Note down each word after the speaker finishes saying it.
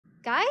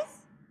Guys?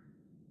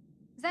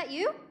 Is that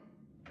you?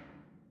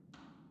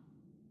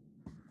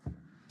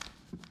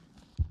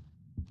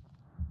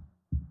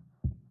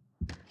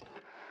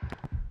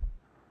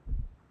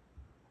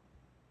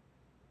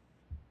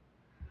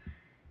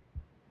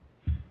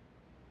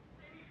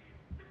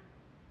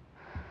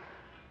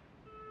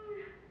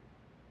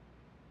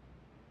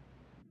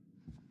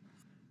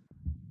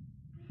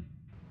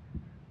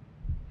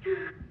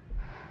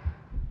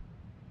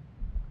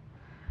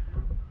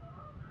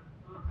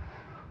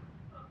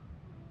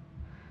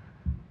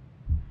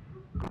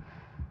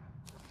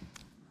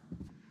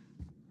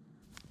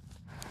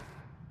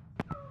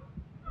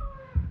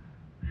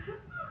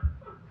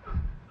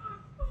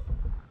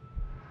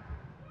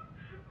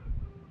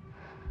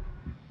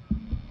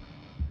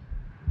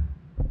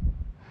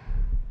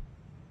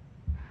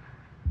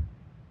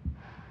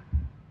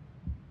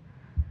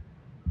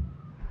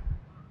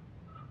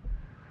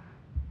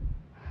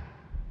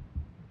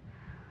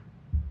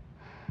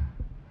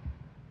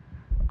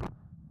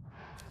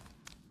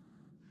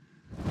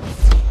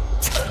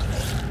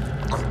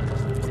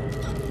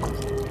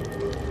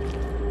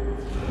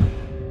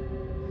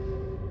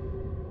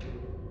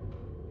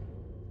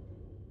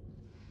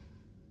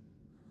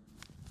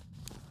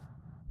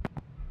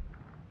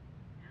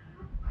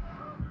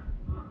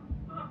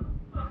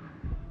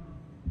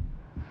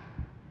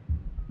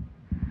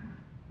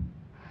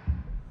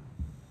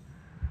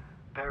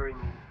 Bury me,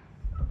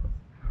 Your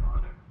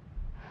Honor.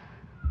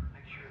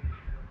 Make sure you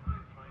fill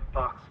my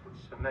box with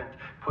cement.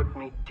 Put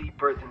me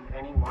deeper than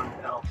anyone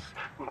else.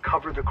 And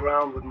cover the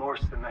ground with more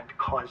cement,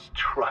 cause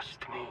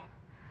trust me.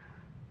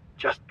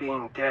 Just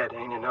being dead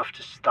ain't enough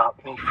to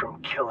stop me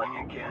from killing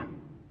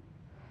again.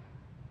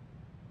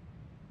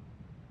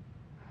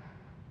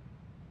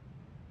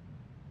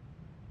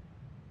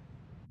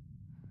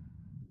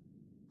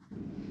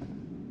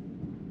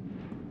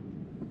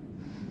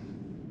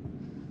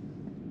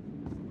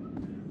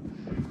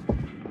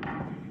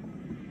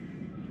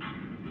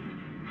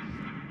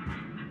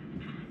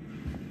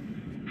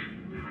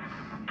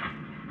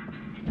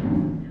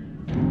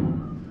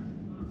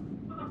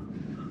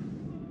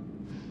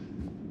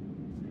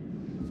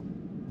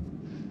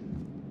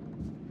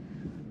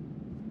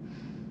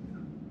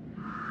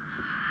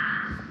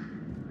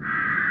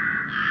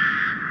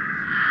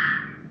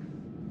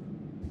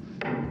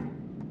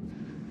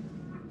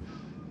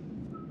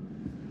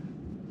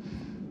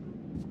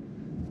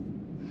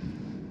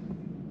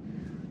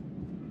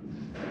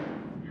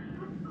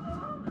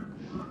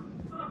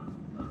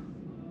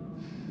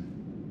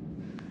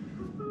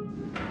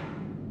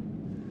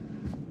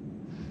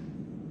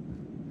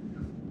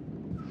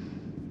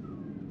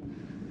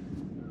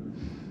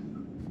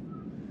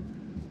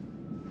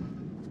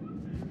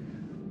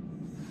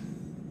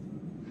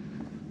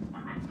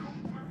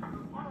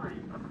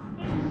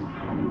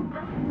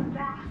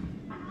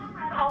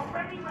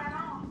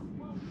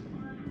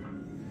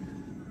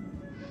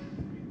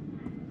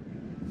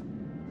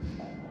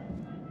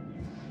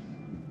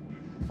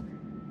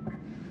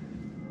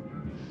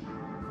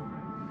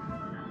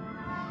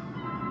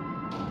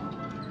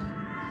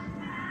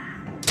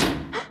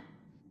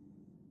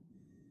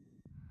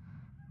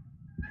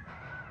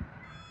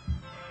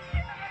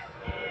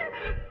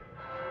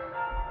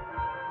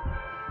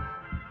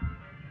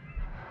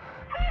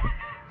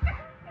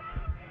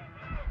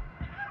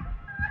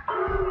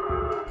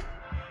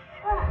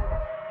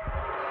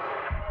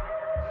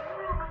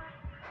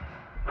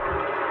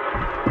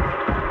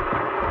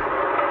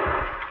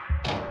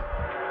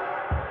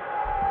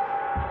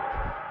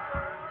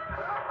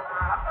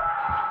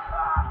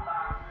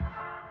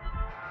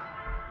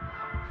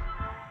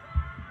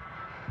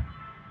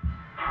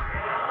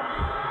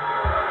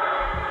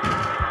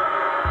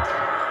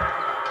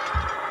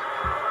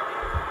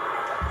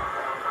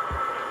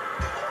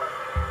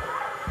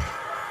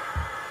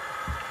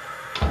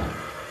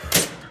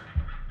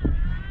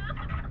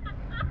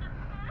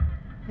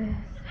 This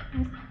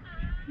is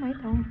my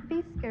Don't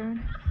Be Scared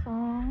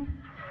song.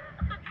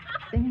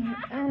 Sing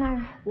it and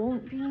I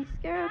won't be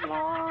scared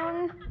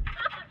long.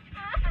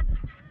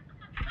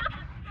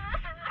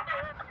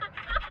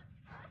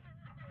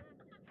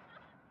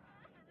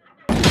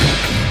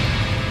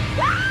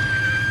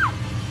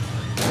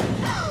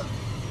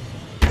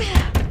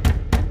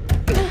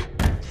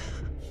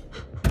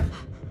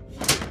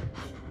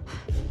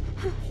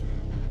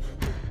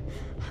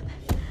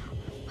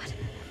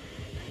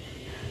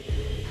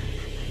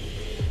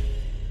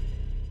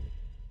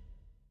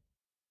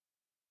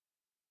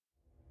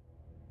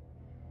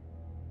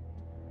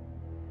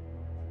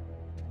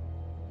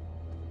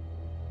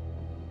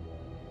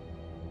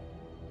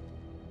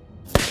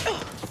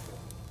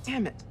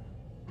 Damn it.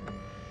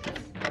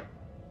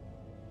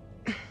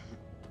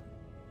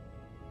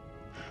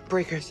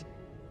 Breakers.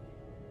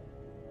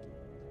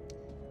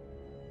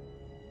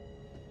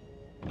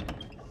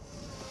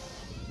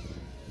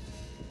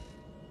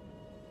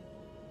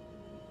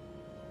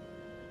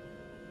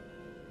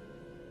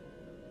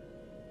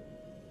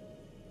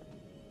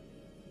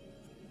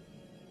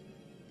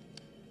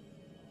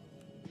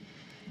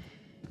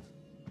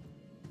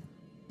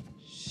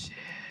 Shit.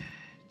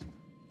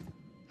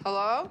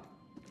 Hello?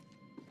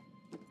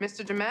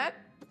 Mr. Demet?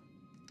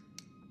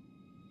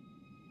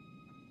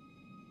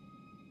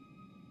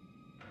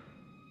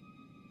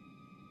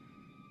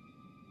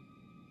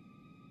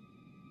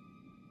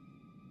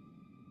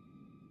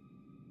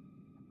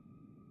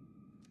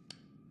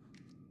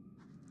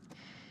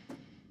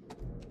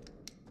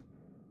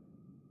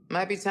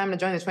 Might be time to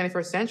join the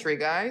 21st century,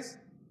 guys.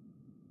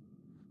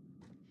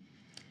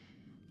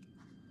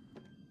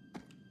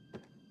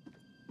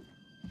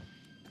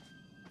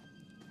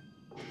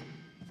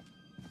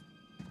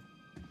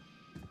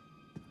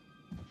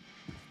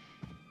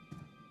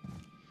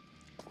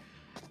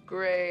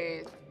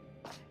 Great.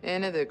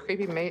 Into the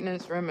creepy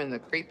maintenance room in the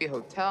creepy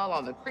hotel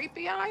on the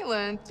creepy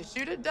island to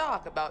shoot a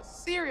doc about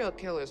serial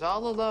killers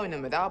all alone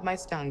and without my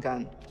stun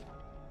gun.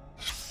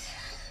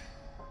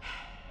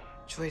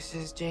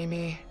 Choices,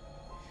 Jamie.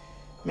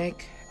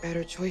 Make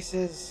better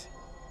choices.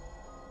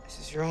 This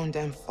is your own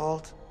damn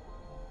fault.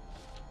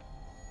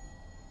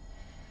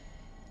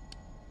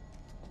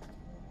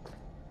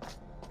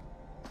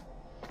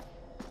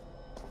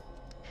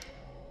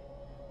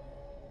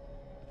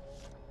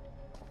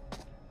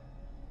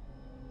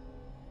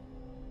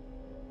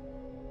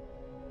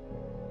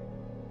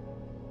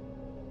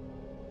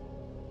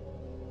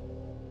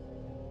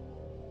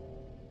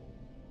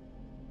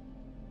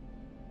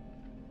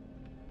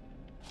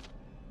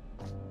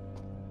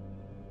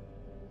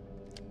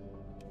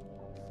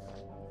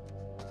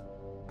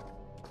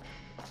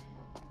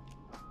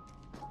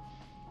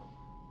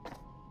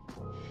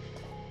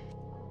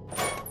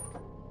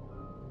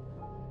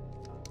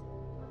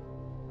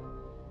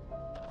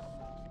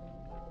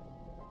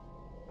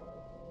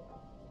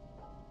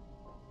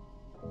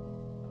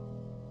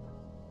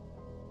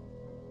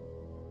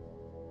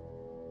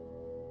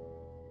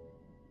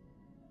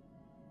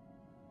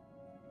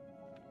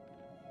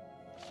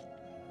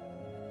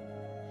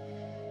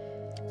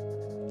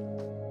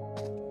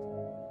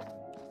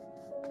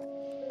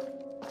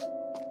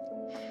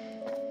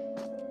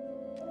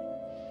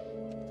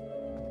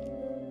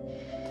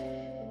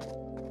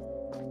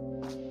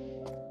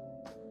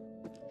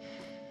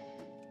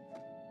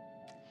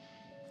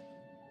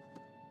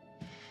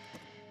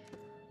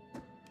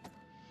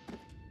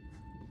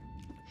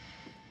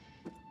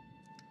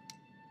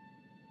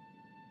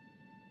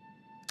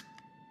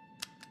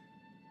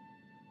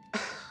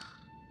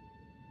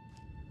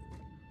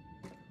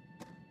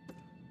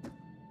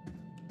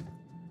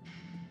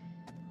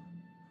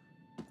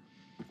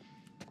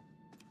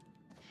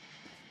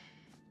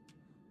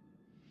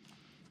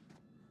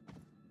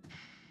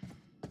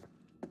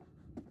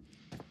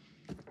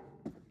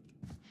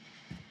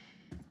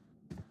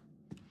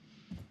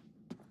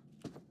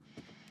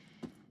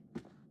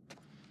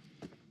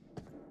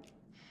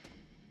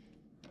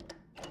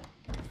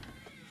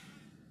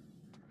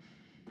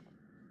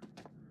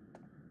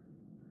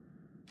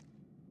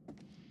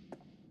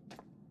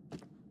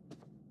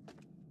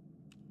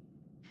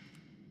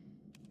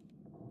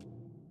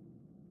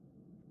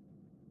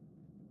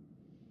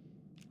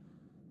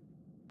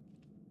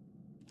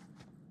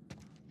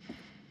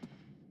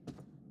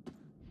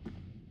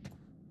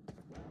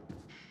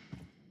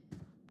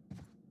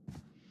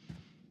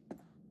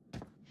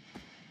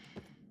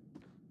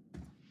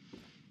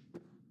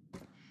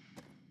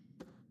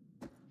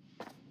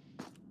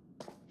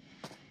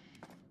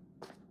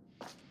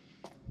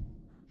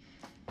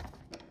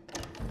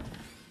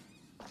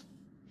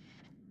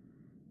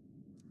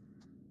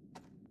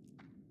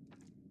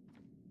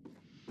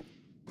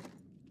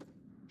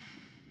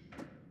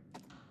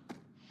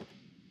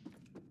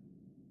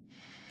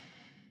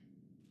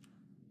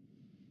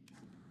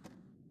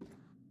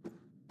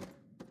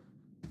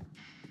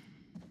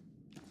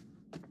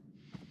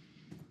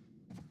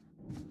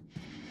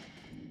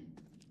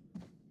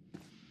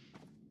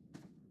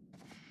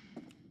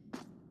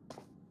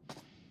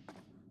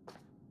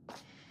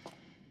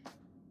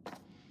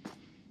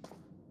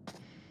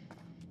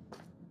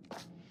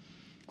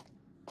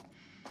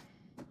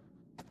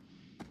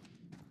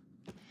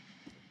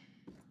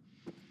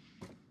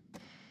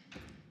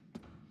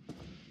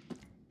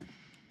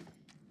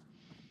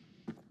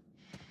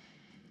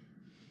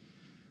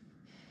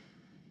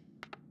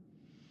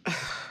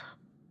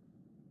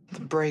 The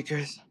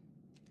breakers.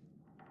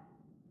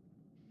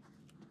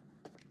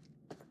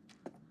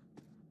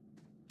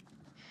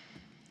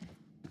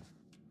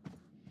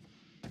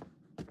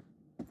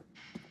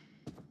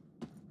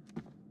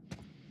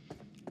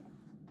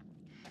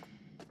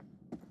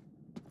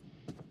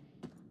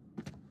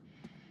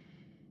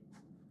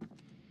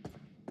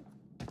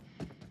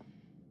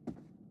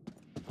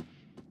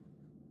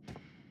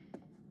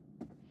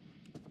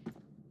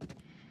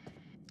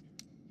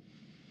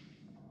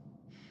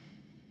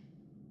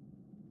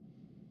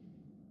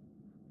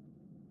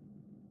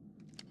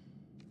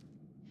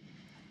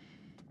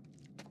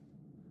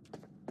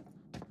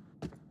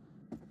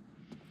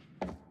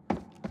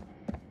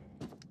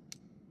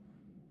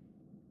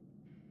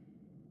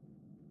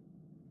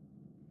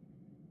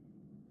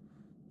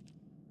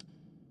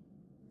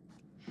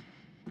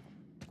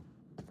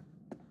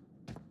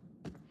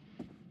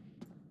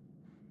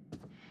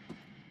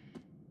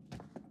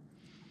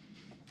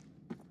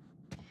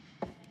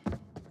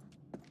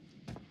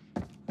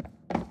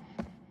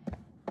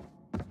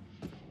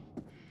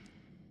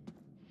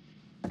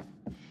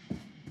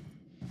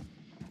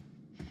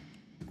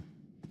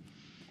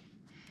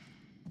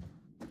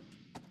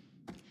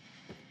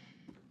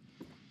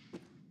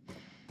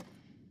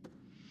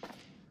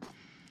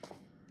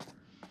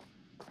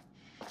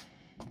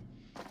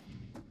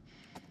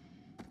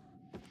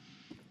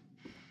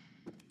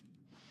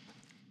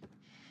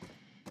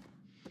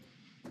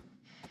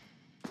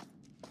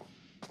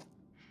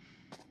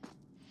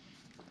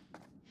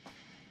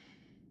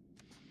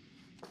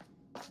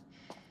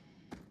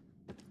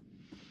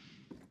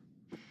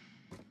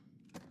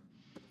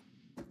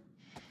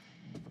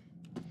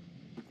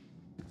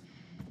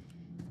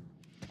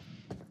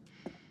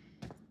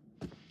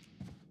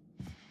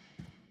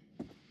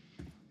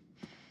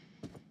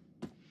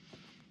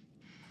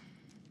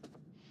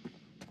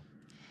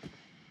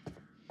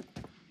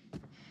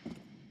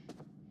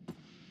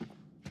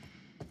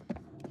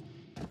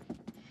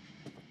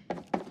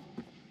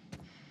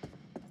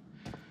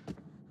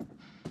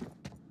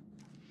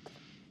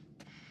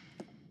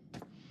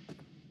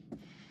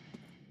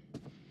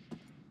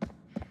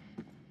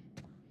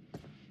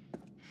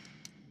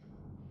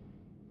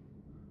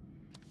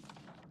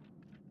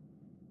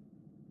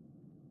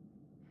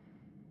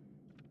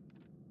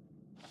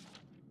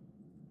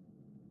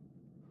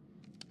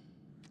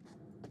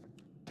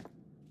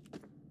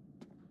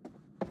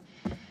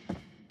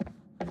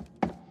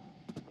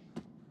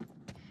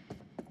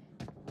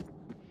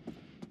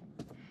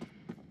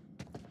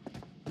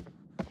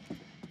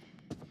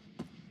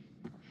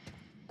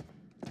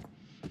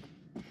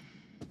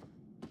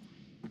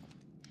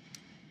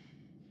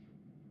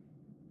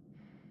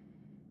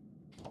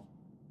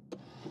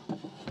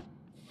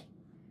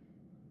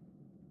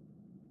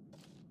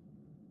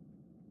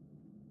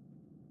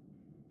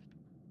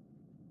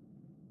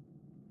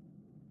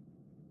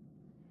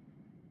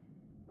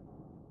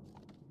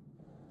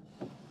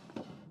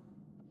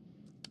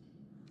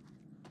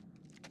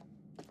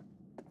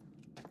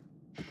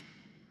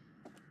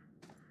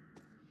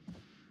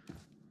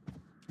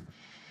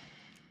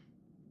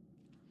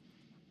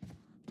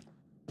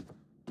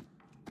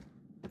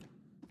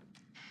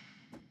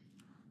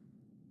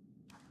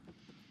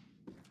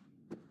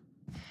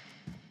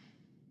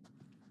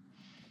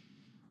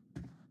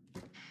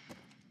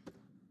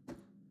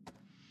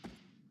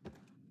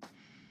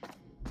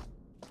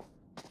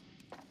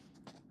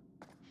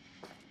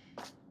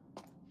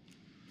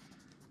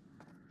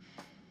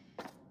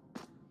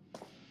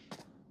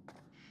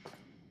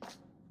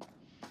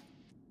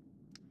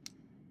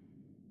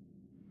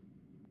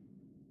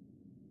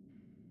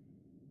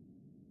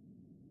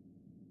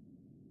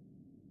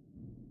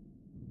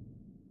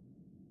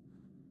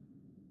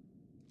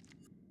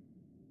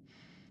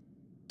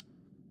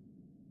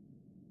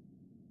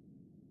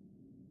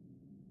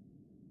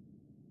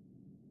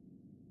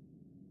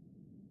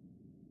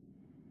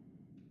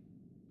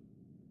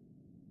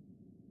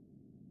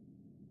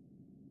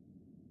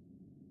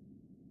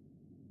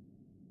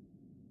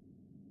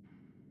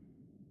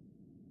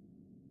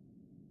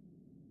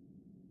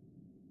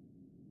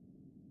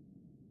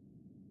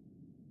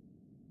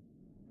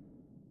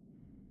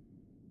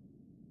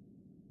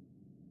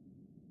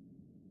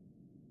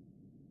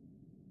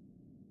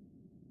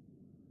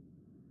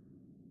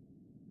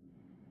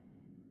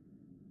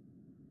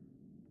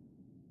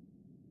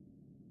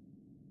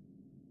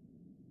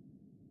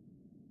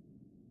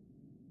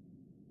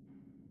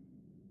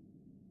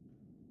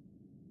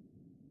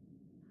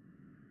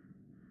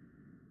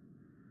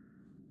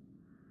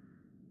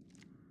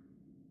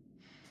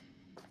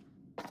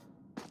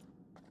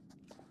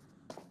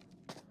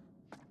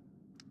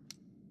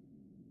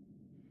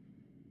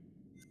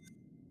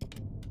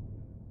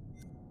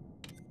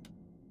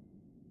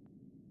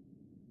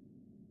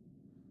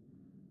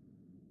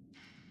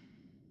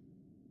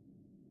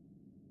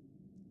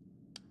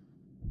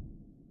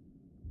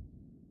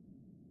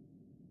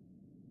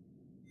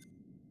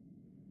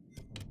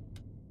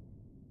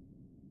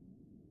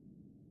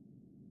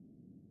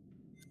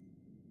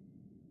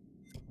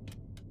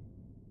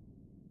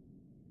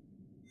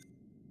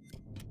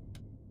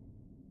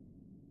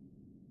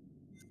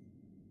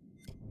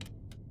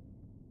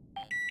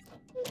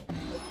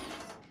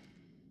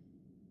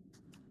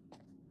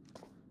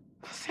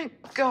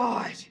 Thank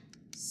God.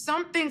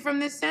 Something from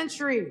this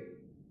century.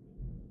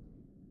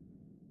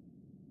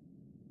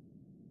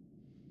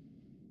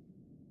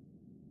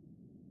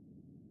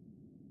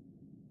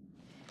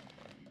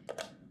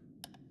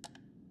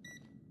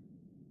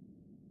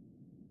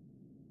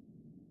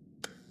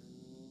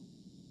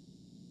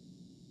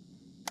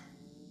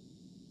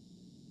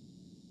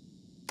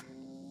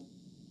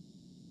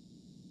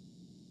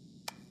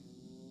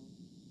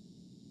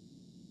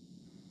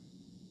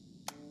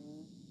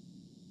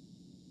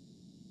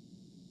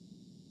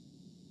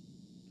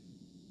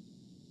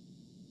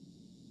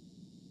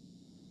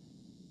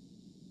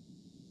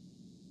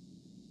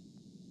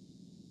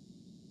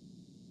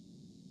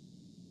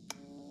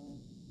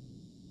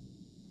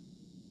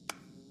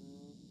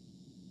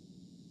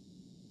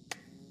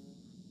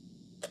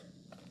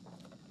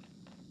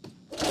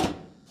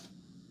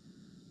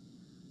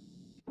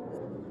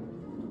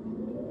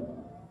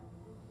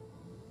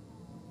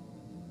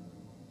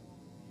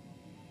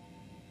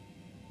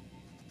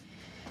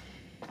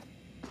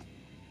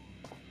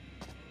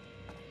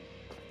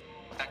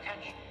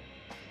 Attention.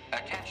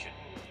 Attention.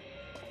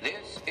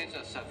 This is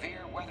a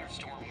severe weather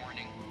storm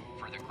warning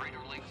for the Greater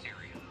Lakes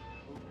area.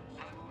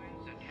 High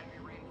winds and heavy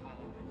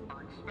rainfall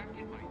are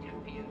expected by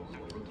 10 p.m.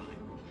 Central Time.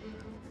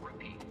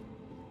 Repeat.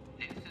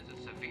 This is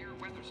a severe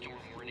weather storm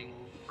warning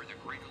for the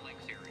Greater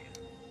Lakes area.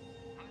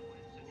 High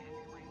winds and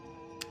heavy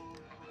rainfall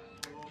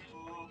are expected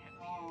by 10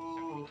 p.m.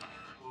 Central Time.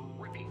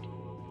 Repeat.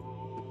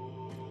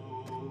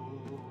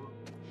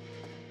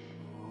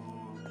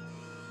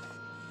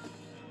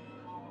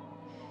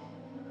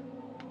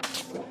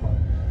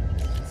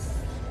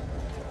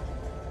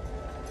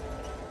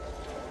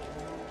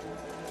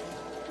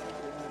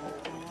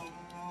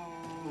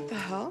 What the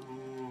hell?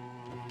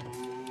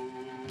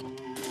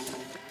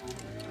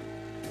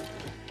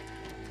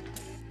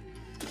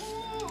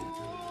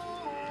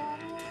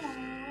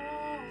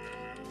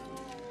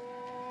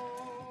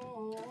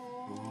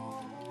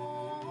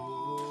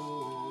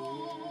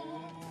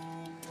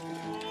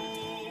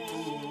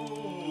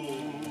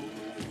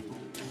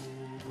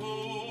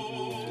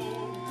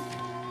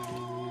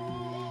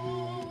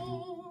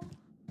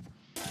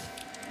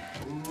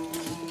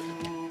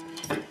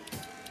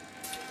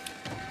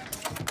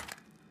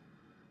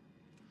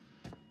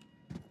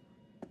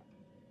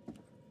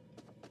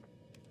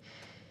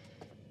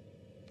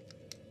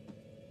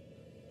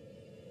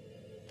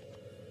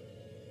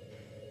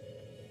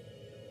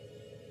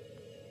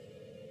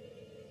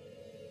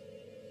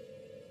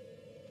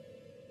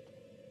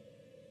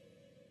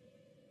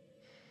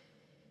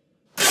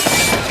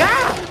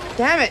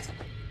 Damn it!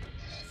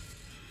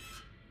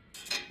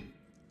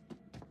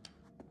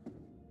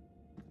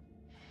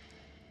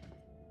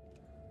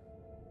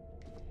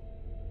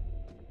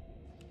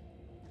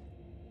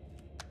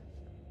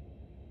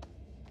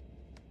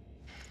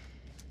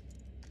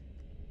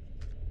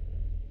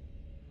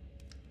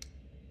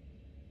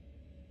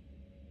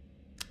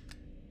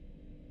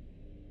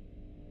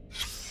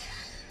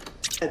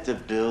 I had to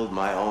build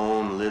my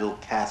own little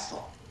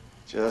castle,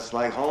 just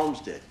like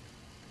Holmes did.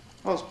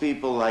 Most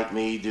people like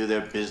me do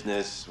their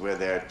business where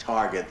their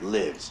target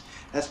lives.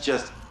 That's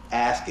just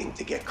asking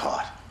to get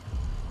caught.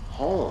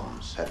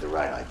 Holmes had the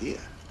right idea.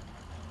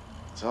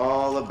 It's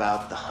all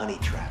about the honey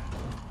trap.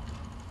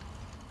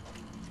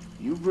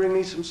 You bring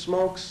me some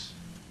smokes,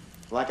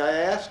 like I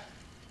asked?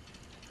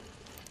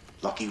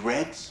 Lucky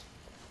Reds?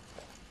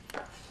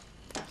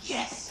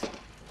 Yes.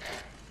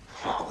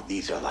 Oh,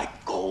 these are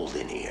like gold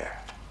in here.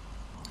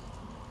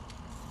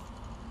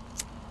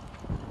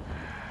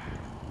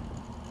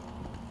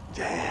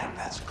 Damn,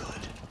 that's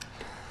good.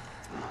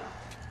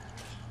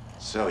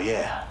 So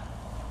yeah,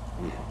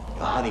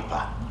 a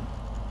honeypot.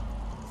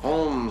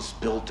 Holmes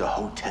built a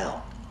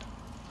hotel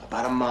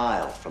about a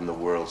mile from the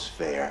World's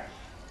Fair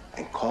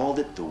and called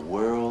it the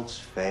World's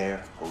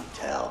Fair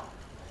Hotel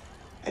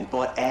and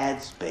bought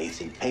ad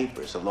space in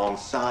papers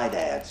alongside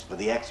ads for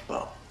the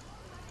expo.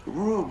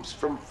 Rubes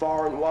from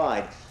far and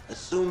wide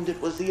assumed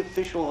it was the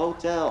official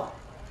hotel.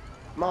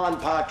 Ma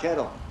and Pa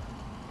Kettle.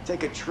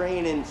 Take a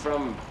train in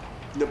from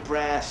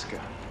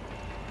Nebraska.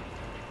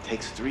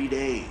 Takes 3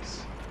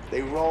 days.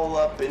 They roll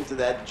up into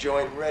that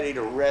joint ready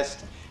to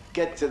rest,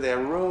 get to their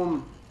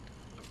room,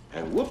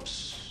 and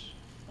whoops,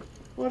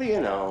 what do you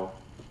know?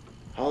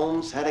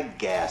 Holmes had a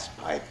gas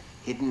pipe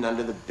hidden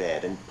under the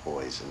bed and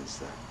poisons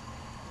them.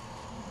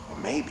 Or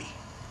maybe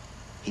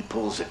he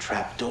pulls a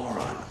trap door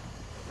on them.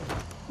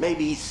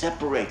 Maybe he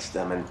separates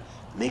them and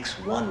makes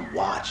one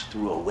watch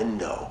through a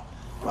window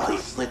while he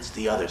slits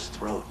the other's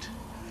throat.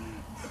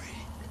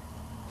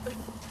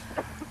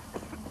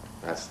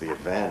 That's the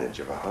advantage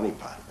of a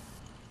honeypot.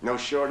 No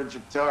shortage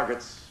of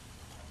targets.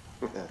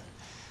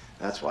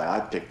 That's why I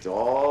picked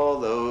all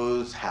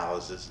those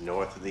houses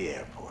north of the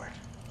airport.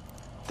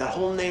 That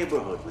whole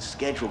neighborhood was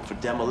scheduled for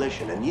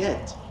demolition, and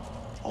yet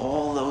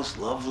all those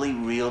lovely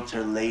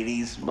realtor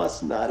ladies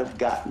must not have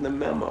gotten the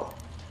memo.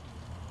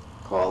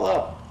 Call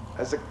up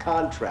as a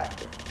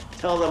contractor.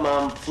 Tell them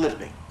I'm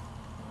flipping.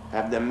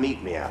 Have them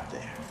meet me out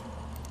there.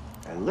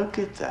 And look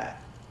at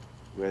that.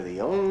 We're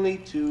the only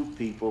two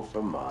people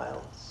for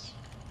miles.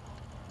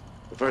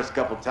 The first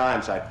couple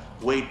times I'd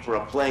wait for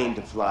a plane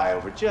to fly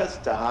over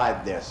just to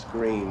hide their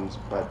screams,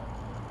 but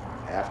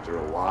after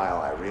a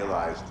while I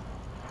realized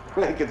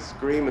they could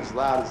scream as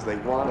loud as they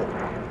wanted.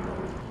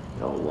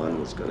 No one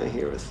was gonna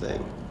hear a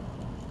thing.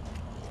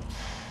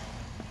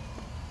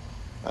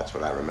 That's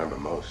what I remember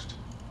most.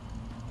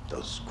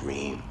 Those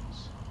screams.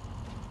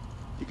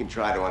 You can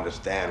try to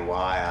understand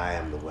why I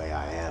am the way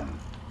I am.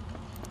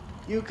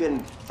 You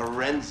can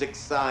forensic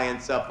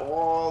science up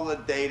all the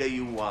data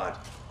you want,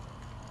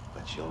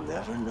 but you'll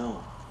never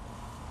know.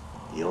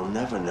 You'll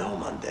never know,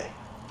 Monday.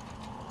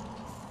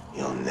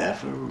 You'll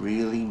never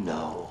really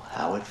know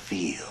how it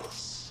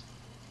feels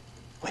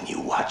when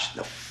you watch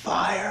the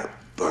fire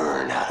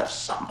burn out of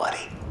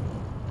somebody.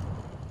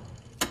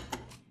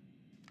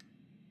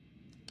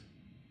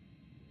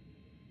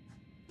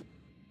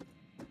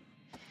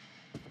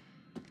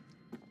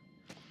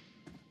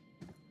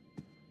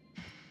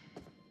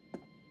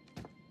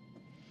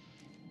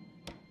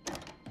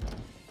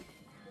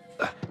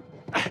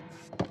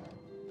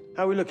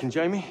 How are we looking,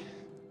 Jamie?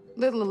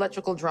 Little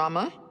electrical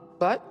drama,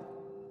 but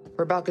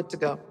we're about good to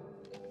go.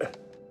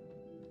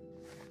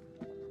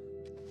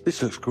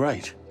 This looks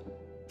great.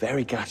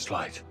 Very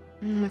gaslight.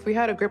 If we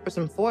had a grip with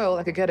some foil,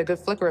 I could get a good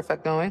flicker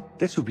effect going.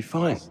 This will be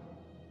fine.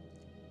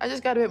 I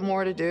just got a bit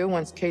more to do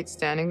once Kate's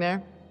standing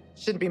there.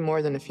 Should be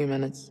more than a few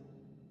minutes.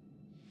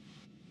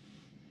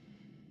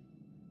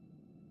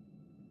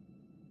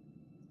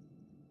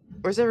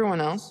 Where's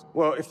everyone else?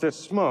 Well, if they're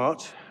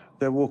smart,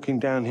 they're walking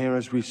down here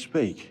as we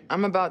speak.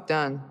 I'm about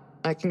done.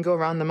 I can go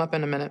round them up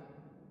in a minute.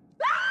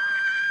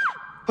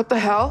 What the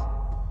hell?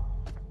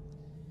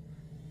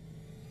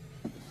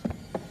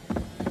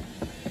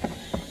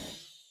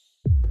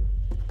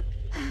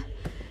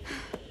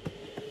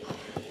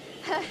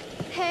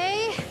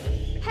 Hey!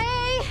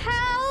 Hey,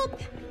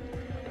 help!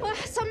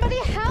 Somebody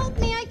help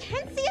me! I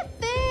can't see a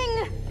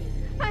thing!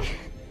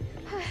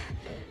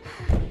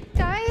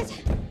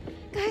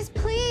 Guys,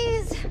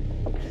 please!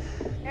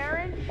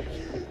 Aaron?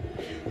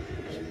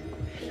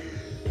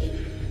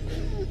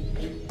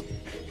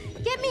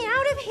 Get me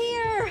out of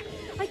here!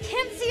 I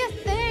can't see a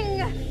thing!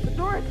 The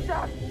door is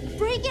shut!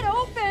 Break it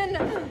open!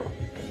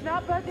 It's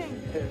not budging.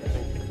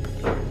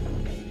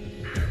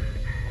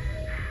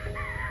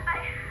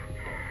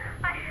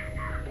 I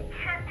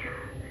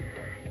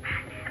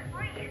can't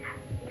breathe.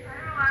 Try to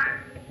relax.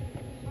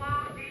 Slow,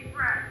 deep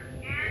breath.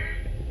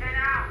 In and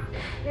out.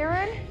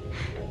 Aaron?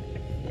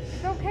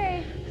 It's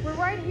okay. We're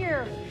right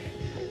here.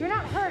 You're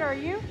not hurt, are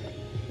you?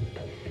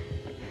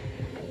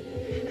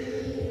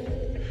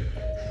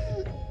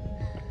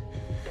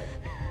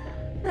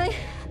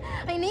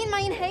 I need my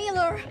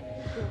inhaler.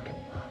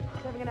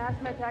 She's having an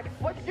asthma attack.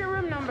 What's your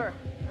room number?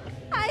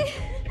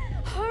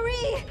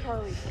 Hurry!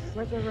 Charlie,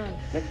 where's your room?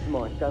 Next to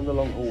mine, down the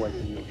long hallway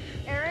from you.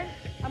 Aaron,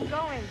 I'm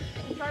going.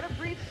 Try to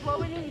breathe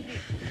slow and easy.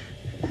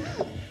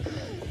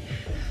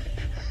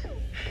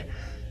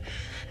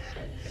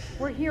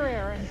 We're here,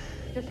 Aaron.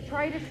 Just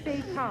try to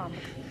stay calm.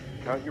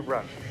 Count your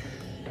breaths.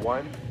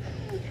 1,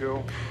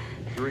 2,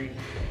 3,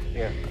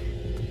 in.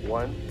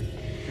 1,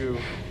 2,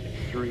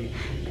 3,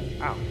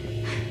 out.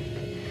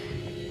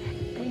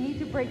 We need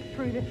to break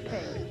through this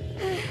thing.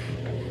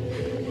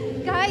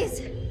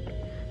 Guys,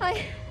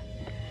 I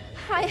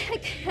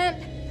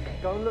can't.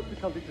 Go and look for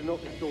something to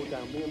knock this door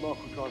down. Me and Mark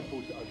will try and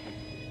force it open.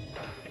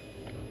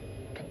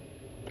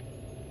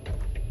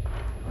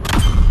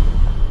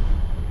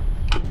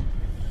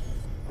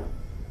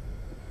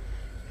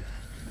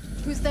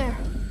 Who's there?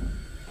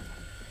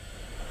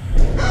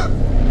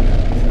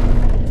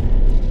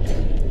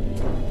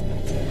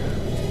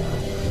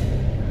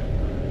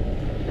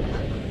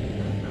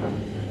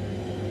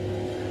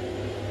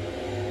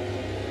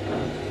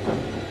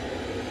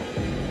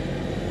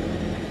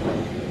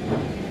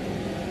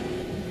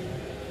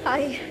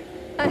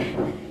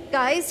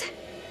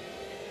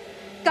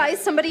 Guys,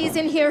 somebody's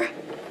in here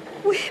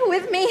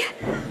with me.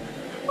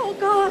 Oh,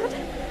 God.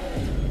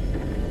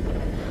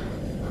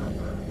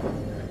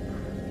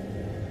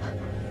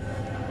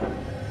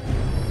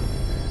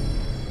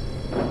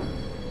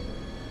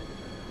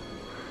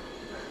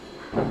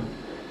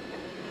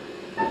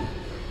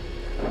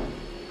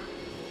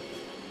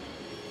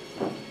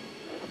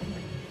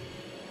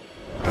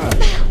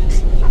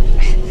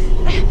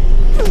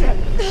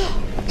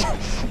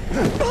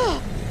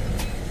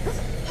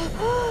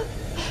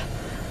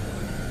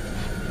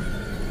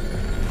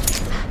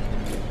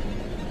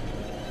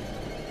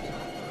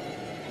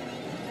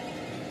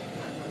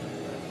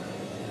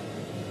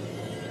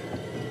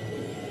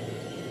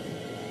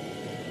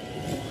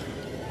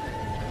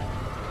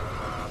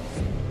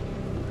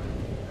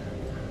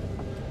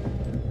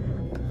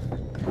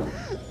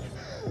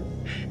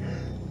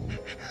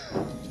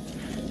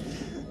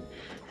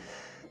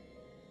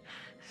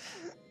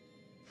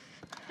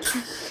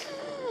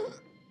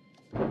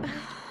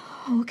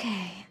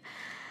 Okay.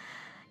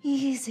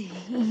 Easy,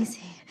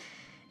 easy.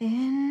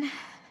 In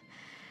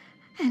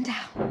and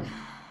out.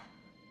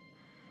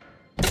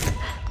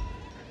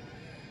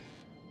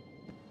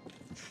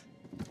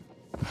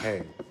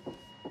 Hey.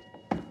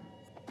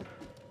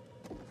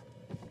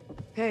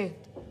 Hey,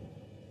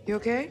 you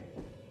okay?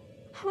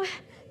 What?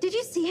 Did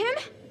you see him?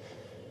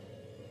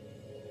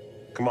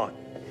 Come on.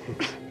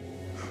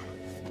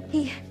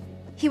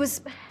 He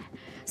was...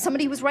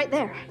 Somebody was right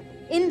there.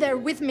 In there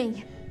with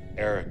me.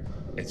 Aaron,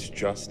 it's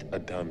just a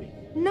dummy.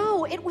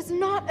 No, it was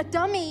not a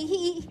dummy.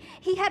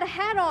 He had a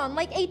hat on,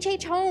 like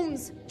H.H.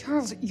 Holmes.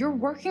 Charles, you're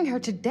working her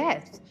to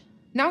death.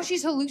 Now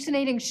she's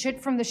hallucinating shit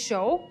from the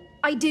show?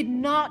 I did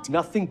not.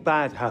 Nothing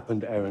bad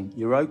happened, Erin.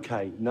 You're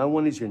okay. No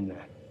one is in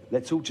there.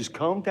 Let's all just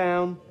calm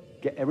down,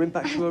 get Erin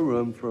back to her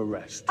room for a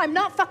rest. I'm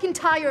not fucking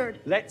tired.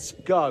 Let's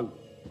go.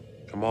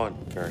 Come on,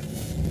 Erin.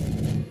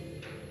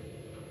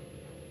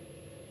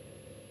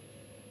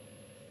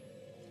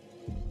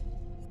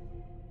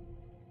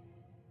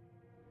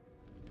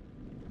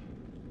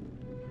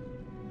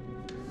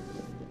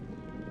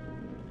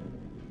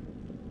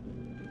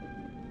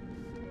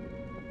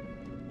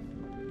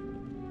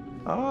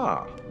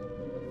 Ah,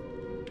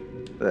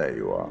 there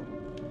you are.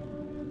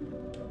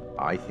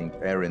 I think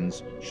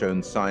Erin's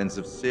shown signs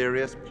of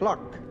serious pluck,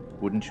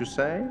 wouldn't you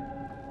say?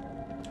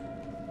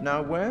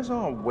 Now, where's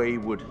our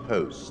wayward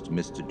host,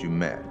 Mr.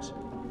 Dumet?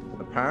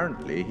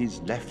 Apparently, he's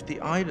left the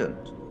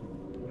island.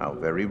 How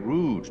very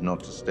rude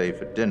not to stay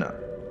for dinner.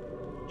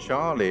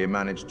 Charlie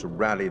managed to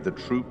rally the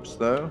troops,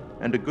 though,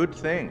 and a good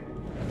thing.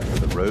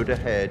 The road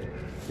ahead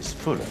is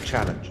full of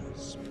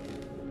challenges.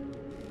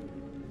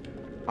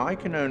 I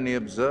can only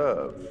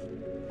observe,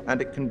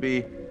 and it can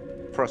be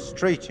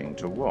frustrating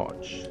to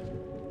watch.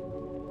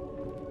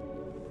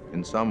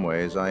 In some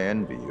ways, I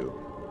envy you.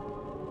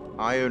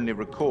 I only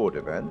record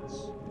events.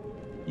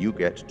 You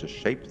get to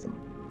shape them.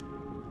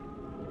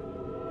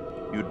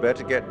 You'd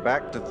better get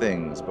back to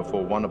things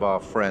before one of our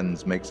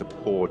friends makes a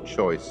poor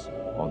choice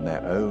on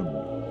their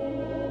own.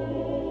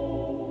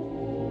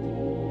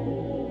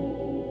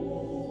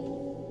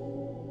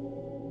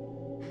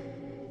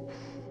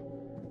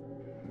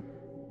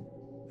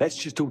 Let's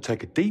just all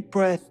take a deep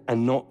breath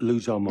and not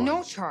lose our minds.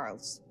 No,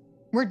 Charles.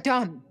 We're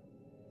done.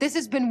 This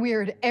has been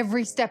weird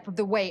every step of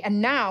the way, and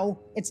now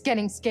it's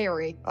getting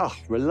scary. Oh,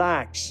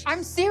 relax.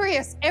 I'm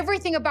serious.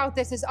 Everything about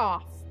this is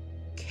off.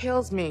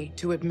 Kills me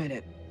to admit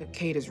it, but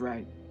Kate is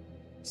right.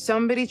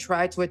 Somebody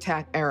tried to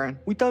attack Erin.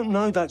 We don't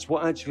know that's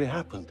what actually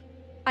happened.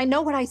 I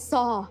know what I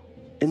saw.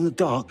 In the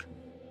dark.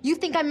 You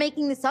think I'm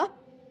making this up?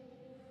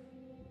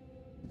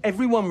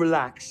 Everyone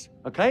relax,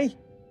 okay?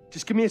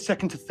 Just give me a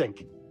second to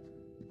think.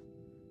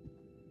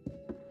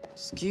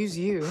 Excuse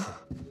you.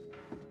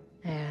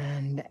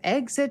 And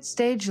exit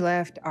stage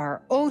left,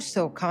 our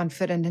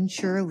oh-so-confident and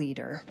sure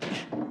leader.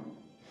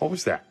 What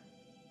was that?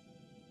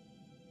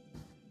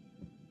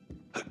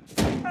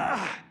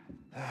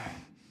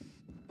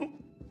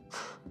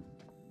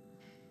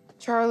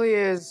 Charlie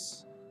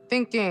is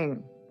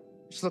thinking,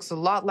 which looks a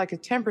lot like a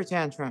temper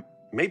tantrum.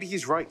 Maybe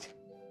he's right.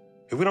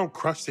 If we don't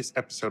crush this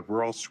episode,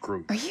 we're all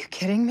screwed. Are you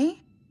kidding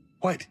me?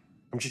 What?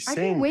 I'm just I've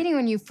saying. been waiting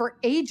on you for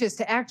ages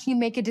to actually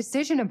make a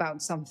decision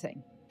about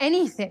something.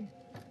 Anything.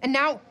 And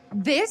now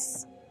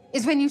this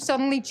is when you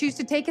suddenly choose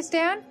to take a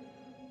stand?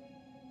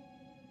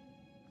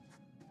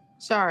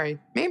 Sorry,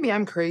 maybe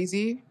I'm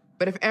crazy,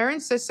 but if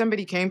Erin says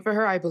somebody came for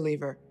her, I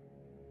believe her.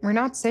 We're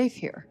not safe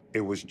here.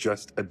 It was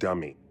just a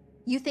dummy.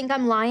 You think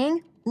I'm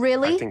lying?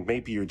 Really? I think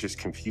maybe you're just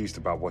confused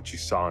about what you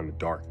saw in the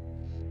dark.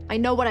 I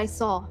know what I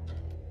saw.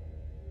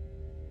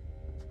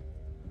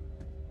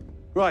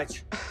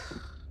 Right.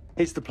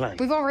 Here's the plan.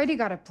 We've already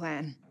got a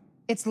plan.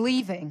 It's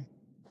leaving.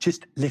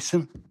 Just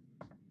listen.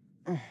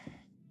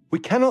 We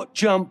cannot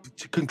jump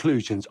to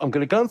conclusions. I'm going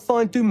to go and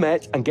find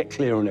Dumet and get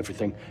clear on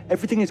everything.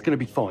 Everything is going to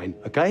be fine,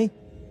 okay?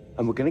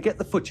 And we're going to get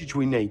the footage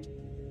we need.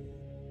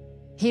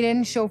 He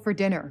didn't show for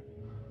dinner.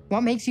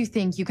 What makes you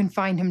think you can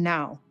find him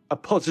now? A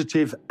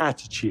positive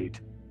attitude.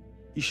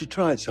 You should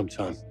try it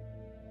sometime.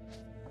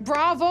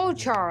 Bravo,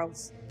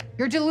 Charles.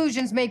 Your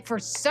delusions make for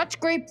such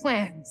great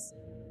plans.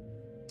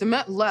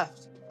 Demet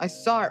left. I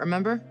saw it,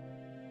 remember?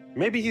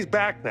 Maybe he's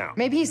back now.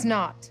 Maybe he's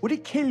not. Would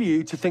it kill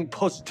you to think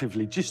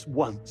positively just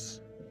once?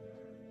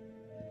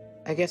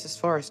 I guess as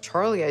far as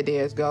Charlie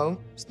ideas go,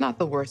 it's not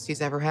the worst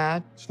he's ever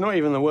had. It's not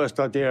even the worst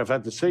idea I've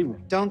had this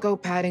evening. Don't go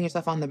patting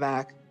yourself on the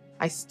back.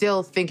 I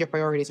still think your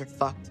priorities are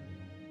fucked.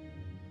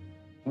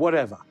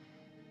 Whatever.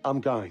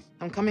 I'm going.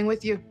 I'm coming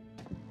with you.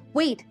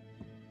 Wait.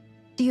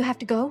 Do you have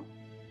to go?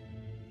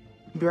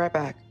 I'll be right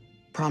back.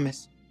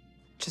 Promise.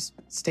 Just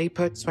stay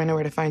put so I know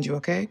where to find you,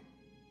 okay?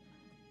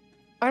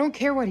 I don't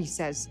care what he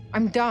says.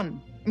 I'm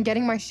done. I'm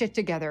getting my shit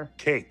together.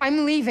 Kate.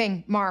 I'm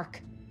leaving,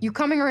 Mark. You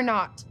coming or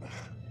not?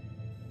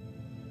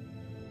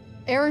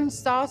 Erin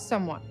saw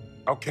someone.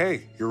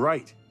 Okay, you're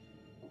right.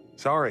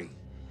 Sorry.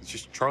 It's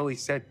just Charlie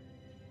said.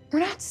 We're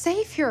not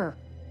safe here.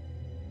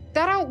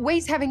 That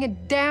outweighs having a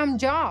damn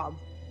job.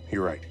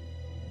 You're right.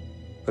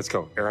 Let's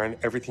go, Erin.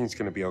 Everything's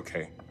gonna be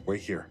okay.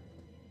 Wait here.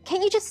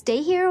 Can't you just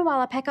stay here while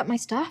I pack up my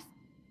stuff?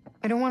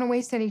 I don't want to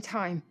waste any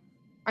time.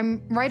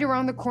 I'm right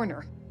around the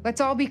corner. Let's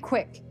all be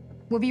quick.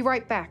 We'll be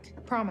right back.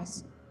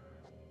 Promise.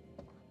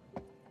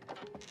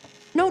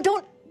 No,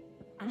 don't.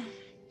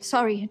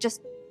 Sorry,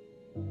 just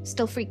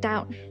still freaked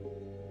out.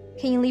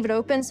 Can you leave it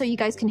open so you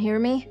guys can hear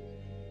me?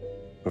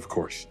 Of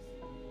course.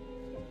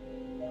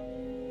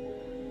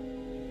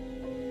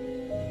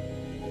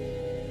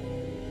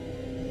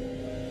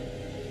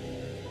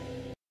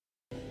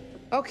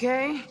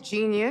 Okay,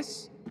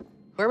 genius.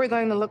 Where are we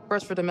going to look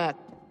first for the Met?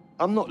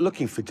 I'm not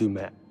looking for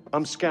Dumet.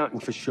 I'm scouting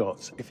for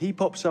shots. If he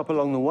pops up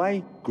along the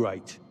way,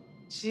 great.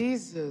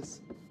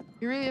 Jesus.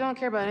 You really don't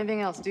care about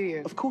anything else, do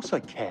you? Of course I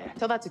care.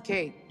 Tell that to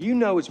Kate. You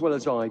know as well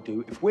as I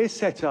do, if we're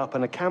set up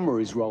and a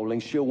camera is rolling,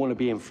 she'll want to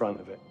be in front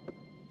of it.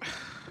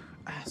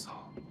 Asshole.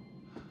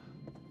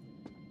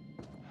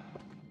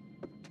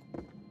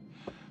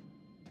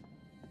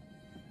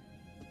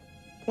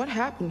 What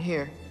happened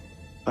here?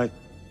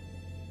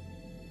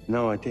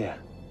 No idea.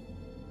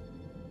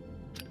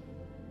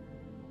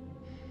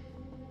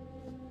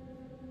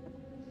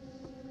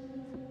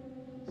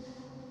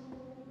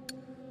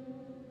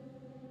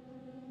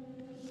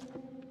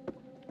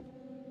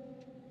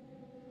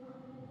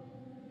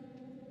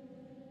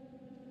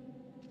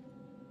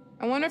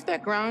 I wonder if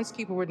that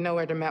groundskeeper would know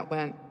where the Met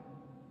went.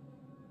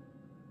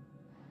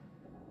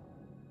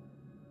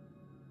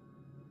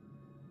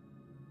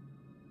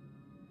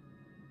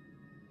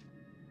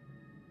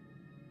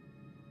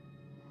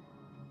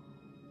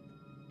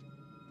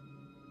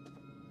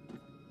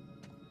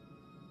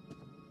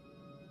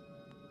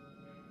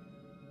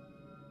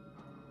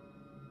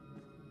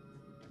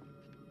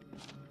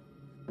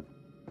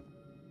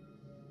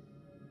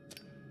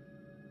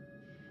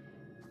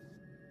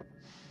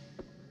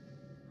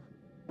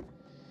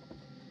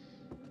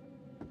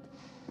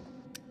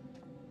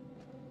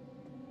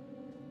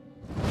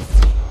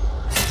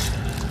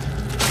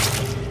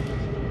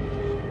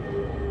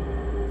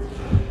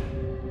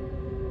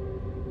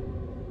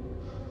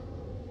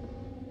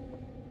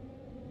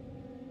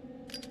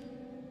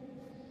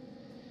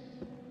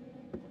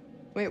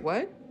 Wait,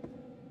 what?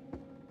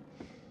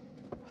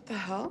 What the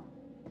hell?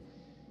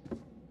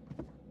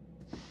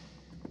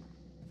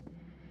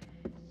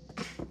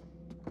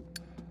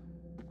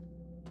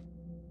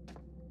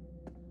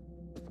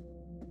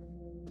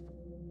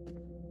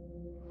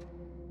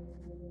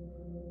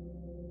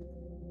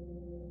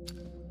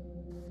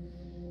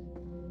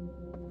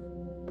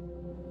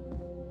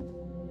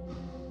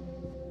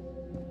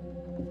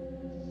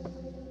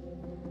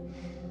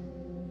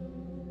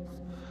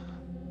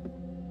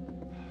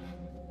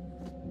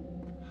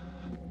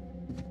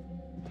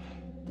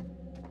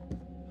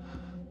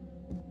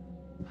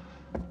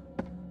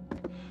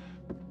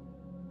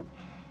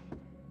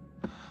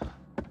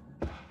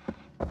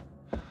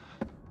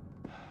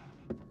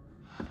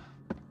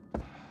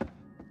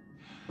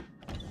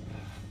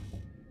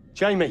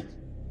 Jamie,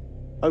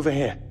 over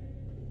here.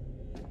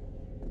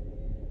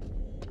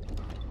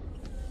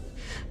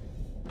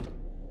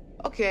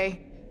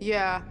 Okay,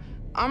 yeah,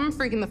 I'm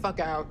freaking the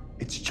fuck out.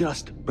 It's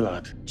just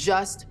blood.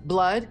 Just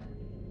blood?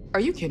 Are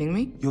you kidding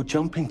me? You're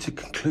jumping to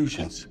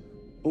conclusions.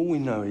 All we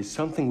know is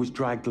something was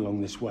dragged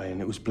along this way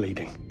and it was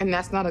bleeding. And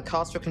that's not a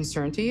cause for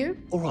concern to you?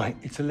 All right,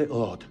 it's a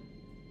little odd.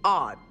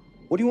 Odd?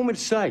 What do you want me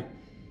to say?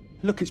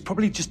 Look, it's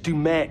probably just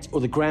Dumet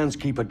or the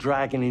groundskeeper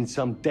dragging in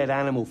some dead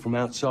animal from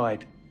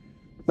outside.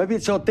 Maybe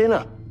it's our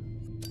dinner.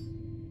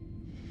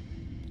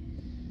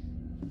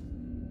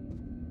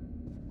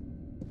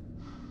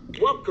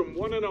 Welcome,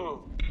 one and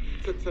all,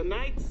 to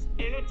tonight's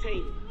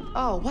entertainment.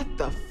 Oh, what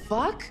the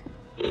fuck?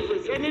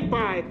 Presented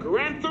by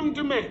Grantham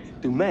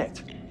Dumet.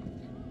 Dumet?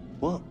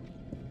 What?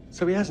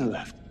 So he hasn't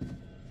left?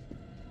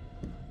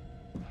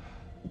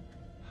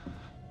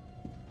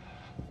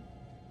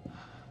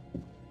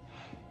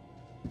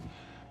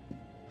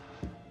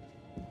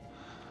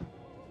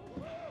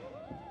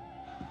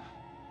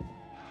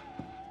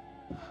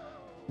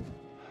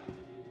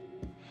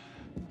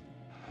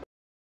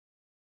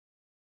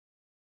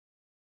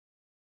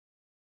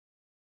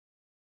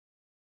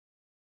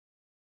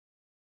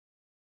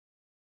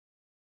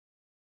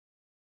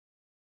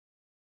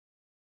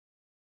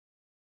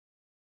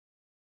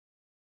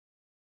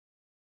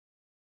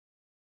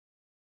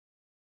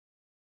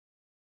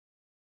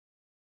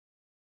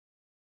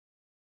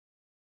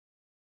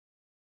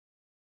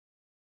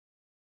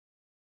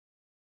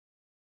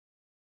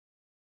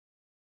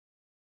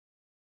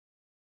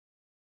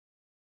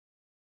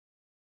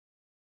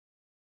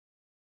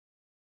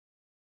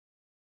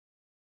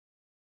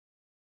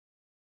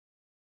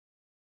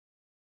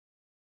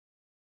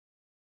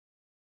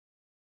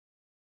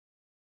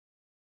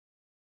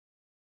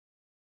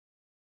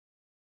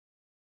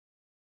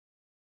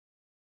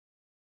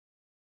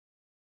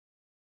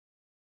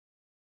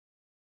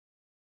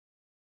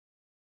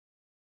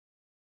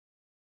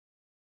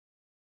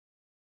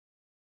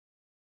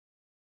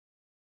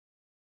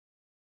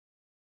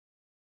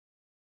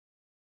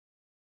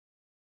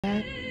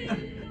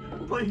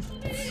 Please,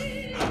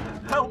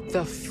 help.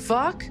 The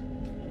fuck?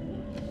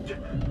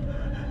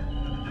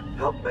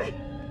 Help me.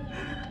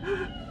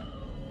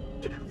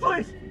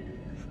 Please,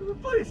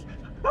 please.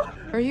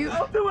 Are you?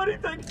 I'll do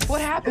anything.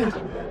 What happened?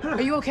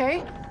 Are you okay?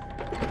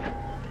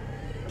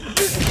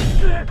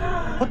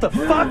 What the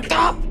fuck?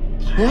 Stop!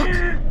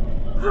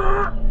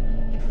 Look!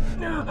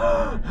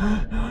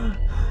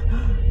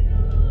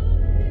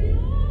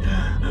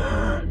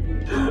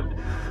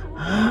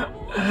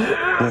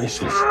 What is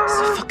this? It's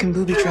a fucking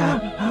booby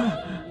trap.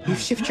 You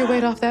shift your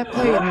weight off that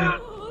plate and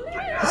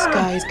this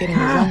guy is getting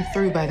run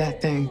through by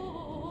that thing.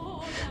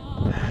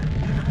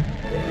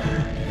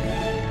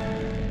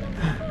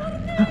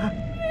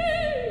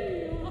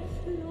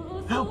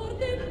 Help!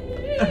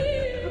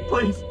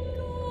 Please!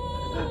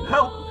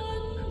 Help!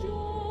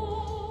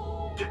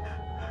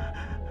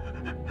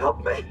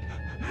 Help me!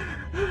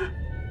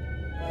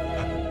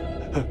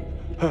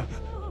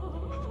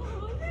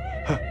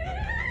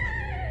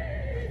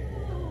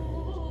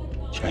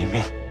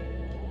 Jamie.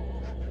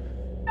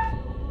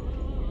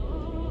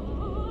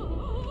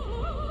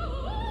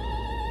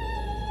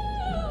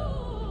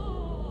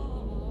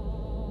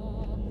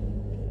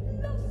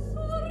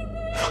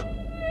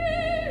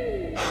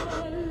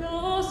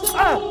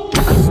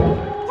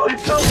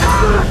 Please help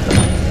me!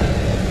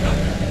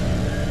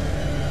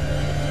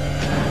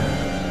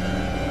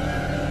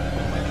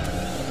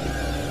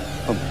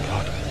 Oh my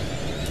God.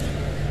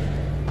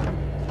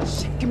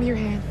 Shit, give me your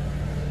hand.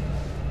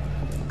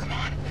 Come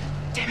on.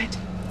 Damn it.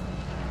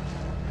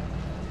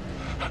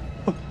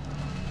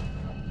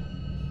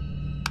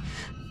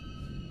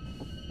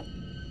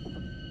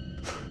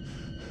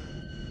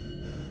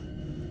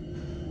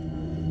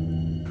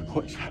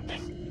 What is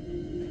happening?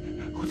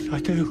 What did I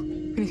do?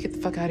 We need to get the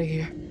fuck out of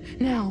here.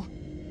 Now.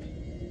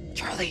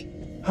 Charlie.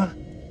 Huh?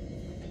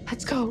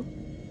 Let's go.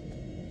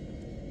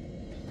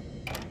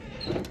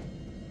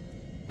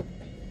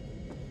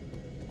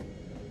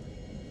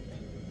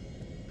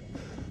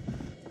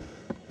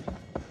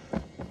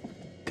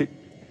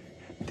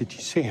 Did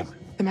you see him?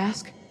 The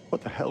mask?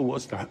 What the hell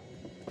was that?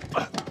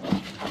 Oh,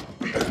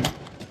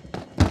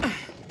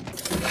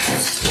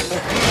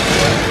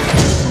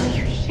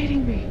 you're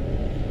shitting me.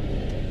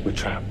 We're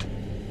trapped.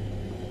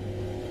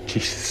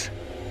 Jesus.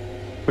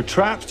 We're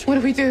trapped. What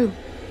do we do?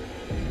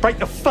 Break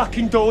the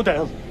fucking door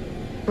down.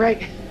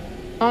 Right.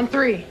 On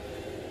 3.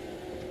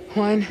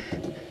 1,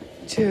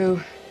 2,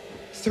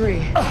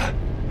 3.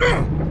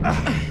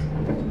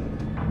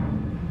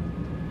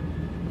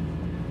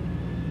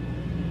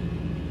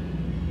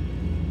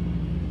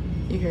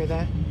 You hear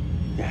that?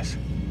 Yes.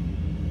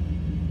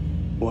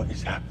 What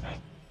is happening?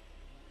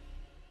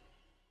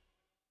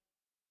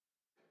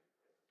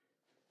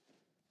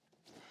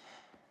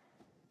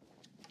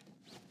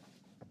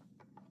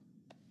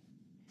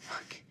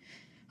 Fuck.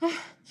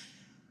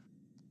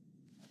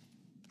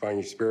 Find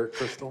your spirit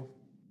crystal?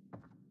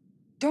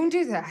 Don't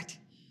do that.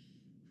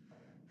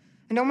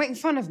 And don't make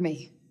fun of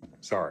me.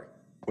 Sorry.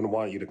 Wouldn't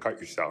want you to cut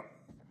yourself.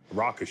 The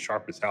rock is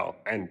sharp as hell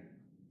and,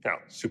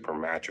 super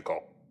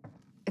magical.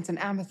 It's an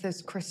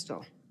amethyst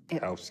crystal.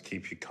 It Helps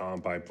keep you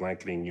calm by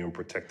blanketing you in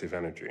protective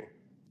energy.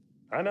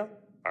 I know.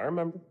 I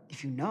remember.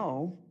 If you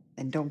know,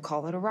 then don't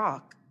call it a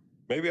rock.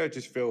 Maybe I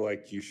just feel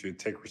like you should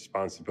take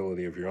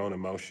responsibility of your own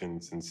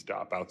emotions and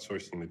stop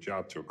outsourcing the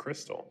job to a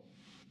crystal.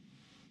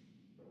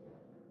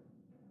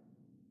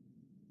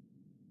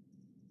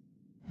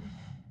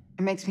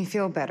 It makes me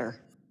feel better.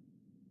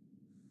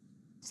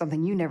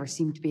 Something you never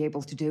seem to be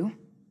able to do.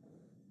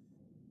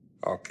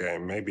 Okay,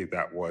 maybe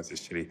that was a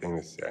shitty thing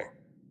to say.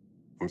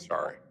 I'm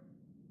sorry.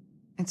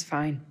 It's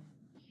fine.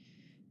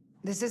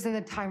 This isn't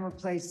the time or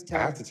place to... I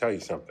have to tell you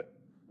something.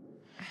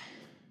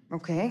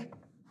 Okay.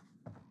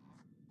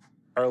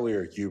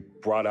 Earlier, you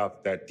brought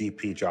up that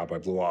DP job I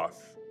blew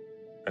off.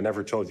 I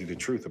never told you the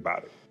truth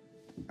about it.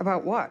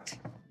 About what?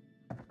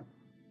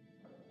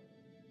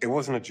 It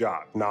wasn't a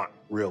job, not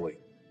really.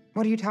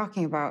 What are you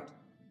talking about?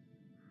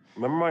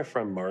 Remember my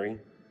friend Murray?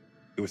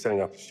 He was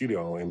setting up a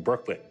studio in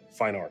Brooklyn,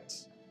 Fine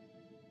Arts.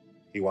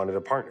 He wanted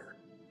a partner.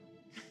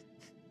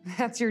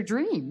 That's your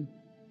dream.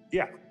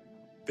 Yeah.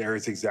 There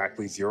is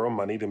exactly zero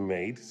money to be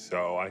made,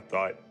 so I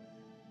thought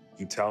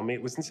you'd tell me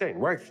it was insane,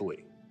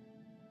 rightfully.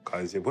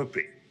 Because it would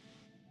be.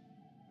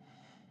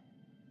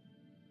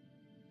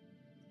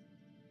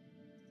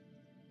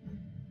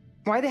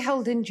 Why the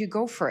hell didn't you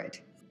go for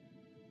it?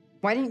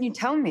 Why didn't you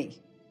tell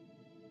me?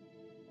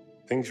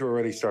 Things were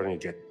already starting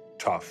to get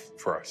tough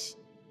for us.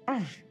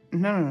 Oh,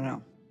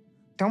 no.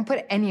 Don't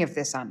put any of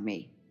this on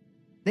me.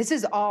 This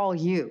is all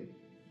you.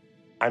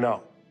 I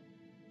know.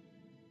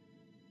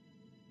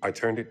 I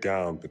turned it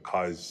down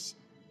because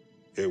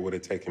it would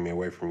have taken me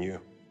away from you.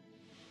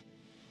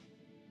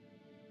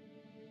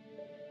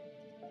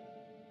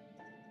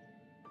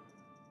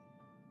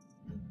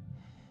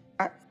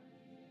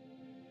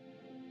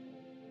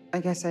 I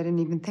guess I didn't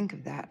even think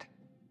of that.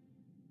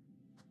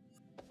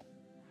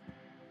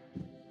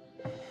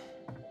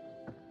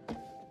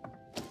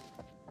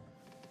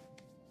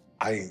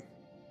 I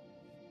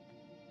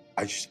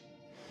just...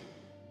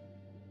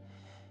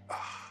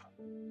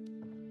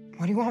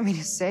 What do you want me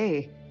to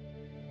say?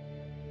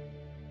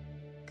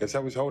 Guess I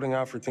was holding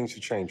out for things to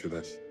change with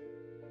us.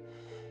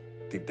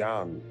 Deep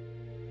down,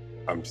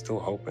 I'm still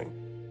hoping.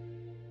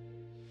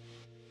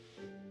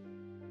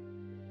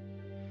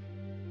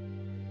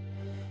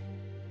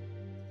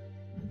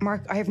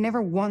 Mark, I have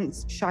never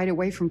once shied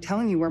away from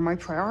telling you where my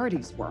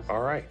priorities were.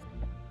 All right,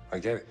 I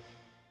get it.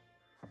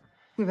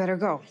 We better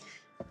go.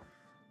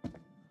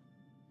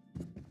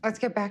 Let's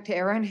get back to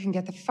Aaron and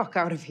get the fuck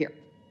out of here.